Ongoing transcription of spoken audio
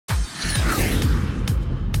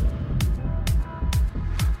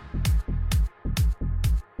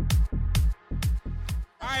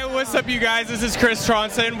what's up, you guys? This is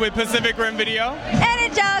Trondsen with Pacific Rim Video. And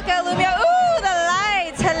Angelica, Alumia. Ooh, the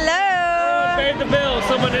lights. Hello. Paid the bill.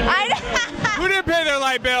 Someone in. Who didn't pay their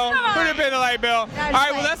light bill? Who didn't pay the light bill? All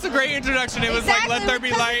right, well, that's a great introduction. It was like, let there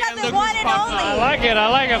be light, and look who's popped up. I like it. I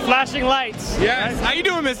like it. Flashing lights. Yes. How you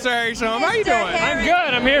doing, Mr. Harry Shum? How you doing? I'm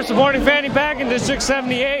good. I'm here supporting Fanny Pak in District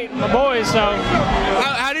 78, my boys. So.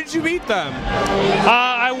 How did you meet them?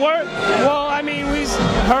 I work. Well, I mean, we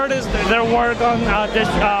heard their work on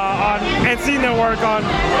and seen their work on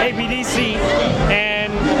APDC,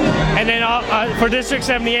 and then for District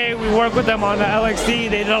 78, we work with them on the LXD.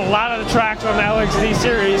 They did a lot of the tracks on the LXD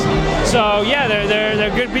series. So yeah,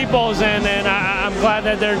 they're good peoples, and I'm glad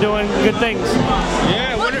that they're doing good things.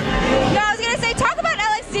 Yeah. No, I was gonna say, talk about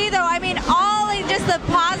LXD though. I mean, all just the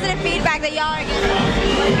positive feedback that y'all are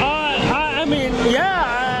getting. I mean,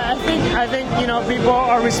 yeah, I think you know, people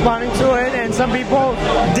are responding to it, and some people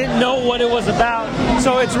didn't know what it was about.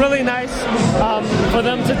 So it's really nice for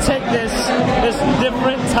them to take this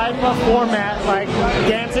different type of format, like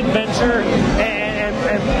dance adventure, and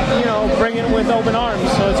you know, bring it with open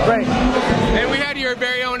arms. So it's great. And we had your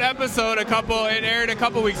very own episode. It aired a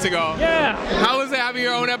couple weeks ago. Yeah. How was it having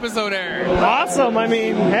your own episode air? Awesome. I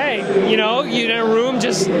mean, hey, you know, you're in a room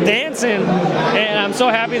just dancing, and I'm so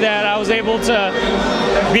happy that I was able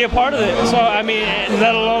to be a part of it. So I mean,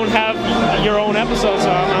 let alone have your own episode. So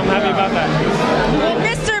I'm happy about that. Well,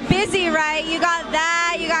 Mr. Busy, right? You got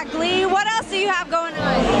that. You got Glee. What else do you have going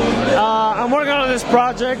on? I'm working on this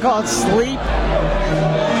project called Sleep.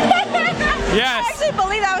 Yes. I actually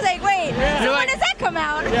believe that. I was like, wait, so when does that come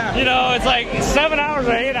out? Yeah. You know, it's like 7 hours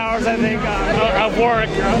or 8 hours, I think, of work.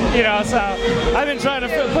 You know, so I've been trying to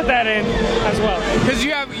put that in as well. Because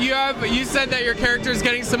you said that your character is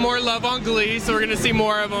getting some more love on Glee, so we're gonna see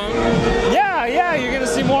more of him. Yeah, you're gonna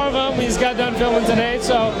see more of him. He's got done filming today,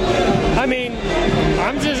 so I mean,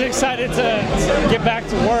 I'm just excited to get back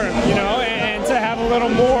to work, you know, and to have a little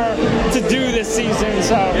more to do this season.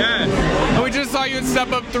 So yeah. And we just saw you in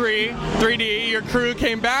Step Up 3D. Your crew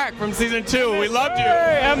came back from season 2. We loved you.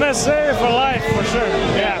 MSA for life, for sure.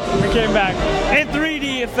 Yeah, we came back in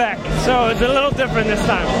 3D effect, so it's a little different this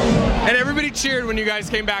time. And everybody cheered when you guys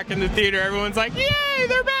came back in the theater. Everyone's like, "Yay,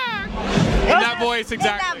 they're back!" In that voice,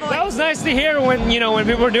 exactly. That was nice to hear when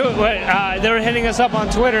people were doing they were hitting us up on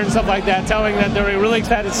Twitter and stuff like that, telling that they were really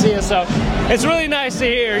excited to see us. So it's really nice to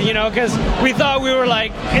hear, you know, because we thought we were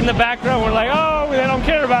like in the background. We're like, oh, they don't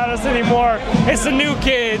care about us anymore. It's the new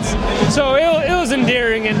kids. So it was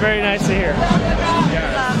endearing and very nice to hear.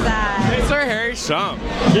 Love that. Mr. Harry Shum.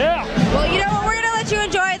 Yeah. Well, you know what? We're gonna let you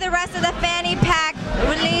enjoy the rest of the Fanny Pak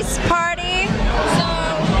Release Party.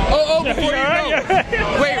 Before you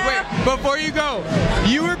go. Wait. Before you go,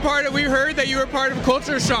 we heard that you were part of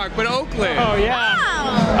Culture Shock, but Oakland. Oh yeah.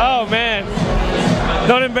 Wow. Oh man.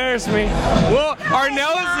 Don't embarrass me. Well,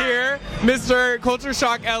 Arnell is here. Mr. Culture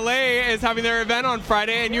Shock LA is having their event on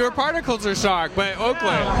Friday, and you were part of Culture Shock, but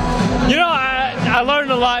Oakland. You know, I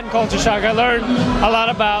learned a lot in Culture Shock. I learned a lot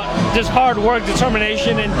about just hard work,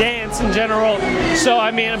 determination, and dance in general. So,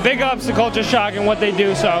 I mean, big ups to Culture Shock and what they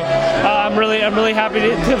do. So, I'm really happy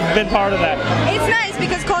to have been part of that. It's nice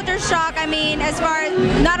because Culture Shock, I mean, as far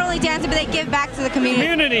as not only dancing, but they give back to the community.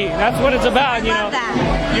 Community, that's what it's about, you know. Love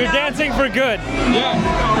that. You're dancing for good.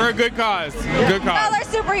 Yeah, for a good cause. Good cause. Y'all are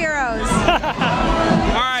superheroes.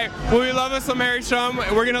 All right, well, we love us some Harry Shum.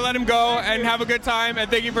 We're going to let him go and have a good time, and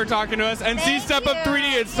thank you for talking to us. And see Step Up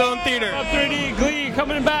 3D, it's still in theater. Step Up 3D, Glee,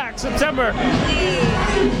 coming back, September.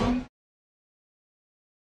 Glee.